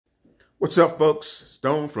What's up, folks?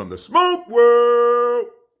 Stone from the Smoke World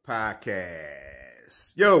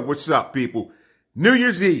Podcast. Yo, what's up, people? New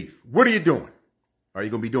Year's Eve. What are you doing? Are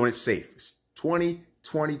you going to be doing it safe? It's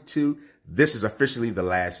 2022. This is officially the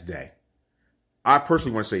last day. I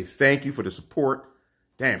personally want to say thank you for the support.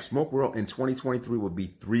 Damn, Smoke World in 2023 will be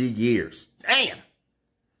 3 years. Damn.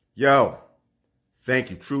 Yo,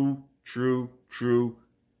 thank you. True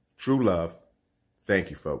love.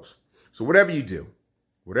 Thank you, folks. So whatever you do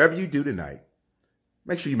tonight,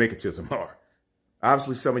 make sure you make it till tomorrow.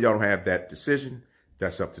 Obviously, some of y'all don't have that decision.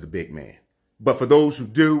 That's up to the big man. But for those who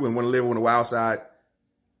do and want to live on the wild side,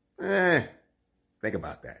 think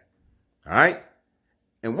about that. All right?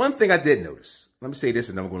 And one thing I did notice, let me say this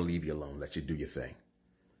and I'm going to leave you alone, let you do your thing.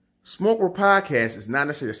 Smoke World Podcast is not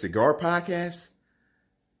necessarily a cigar podcast,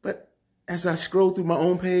 but as I scroll through my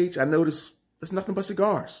own page, I notice it's nothing but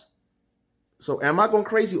cigars. So am I going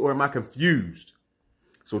crazy or am I confused?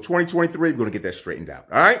 So 2023, we're going to get that straightened out.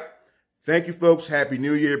 All right? Thank you, folks. Happy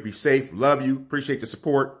New Year. Be safe. Love you. Appreciate the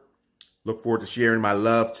support. Look forward to sharing my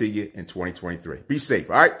love to you in 2023. Be safe.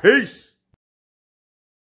 All right? Peace.